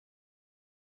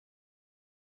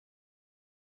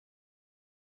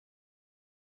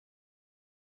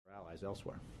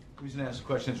elsewhere. The reason I ask the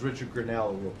question is Richard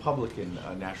Grenell, a Republican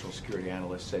national security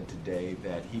analyst, said today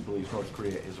that he believes North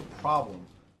Korea is a problem.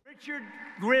 Richard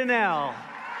Grenell.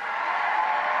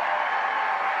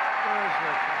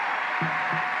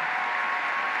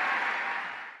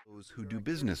 Those who do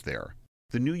business there.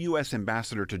 The new U.S.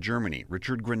 ambassador to Germany,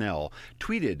 Richard Grenell,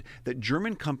 tweeted that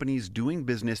German companies doing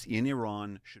business in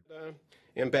Iran should...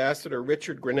 Ambassador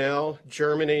Richard Grenell,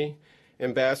 Germany,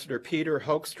 Ambassador Peter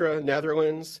Hoekstra,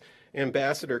 Netherlands,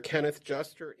 Ambassador Kenneth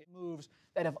Juster. Moves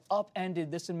that have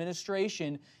upended this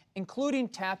administration, including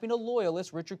tapping a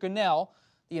loyalist, Richard Grenell,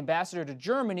 the ambassador to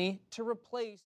Germany, to replace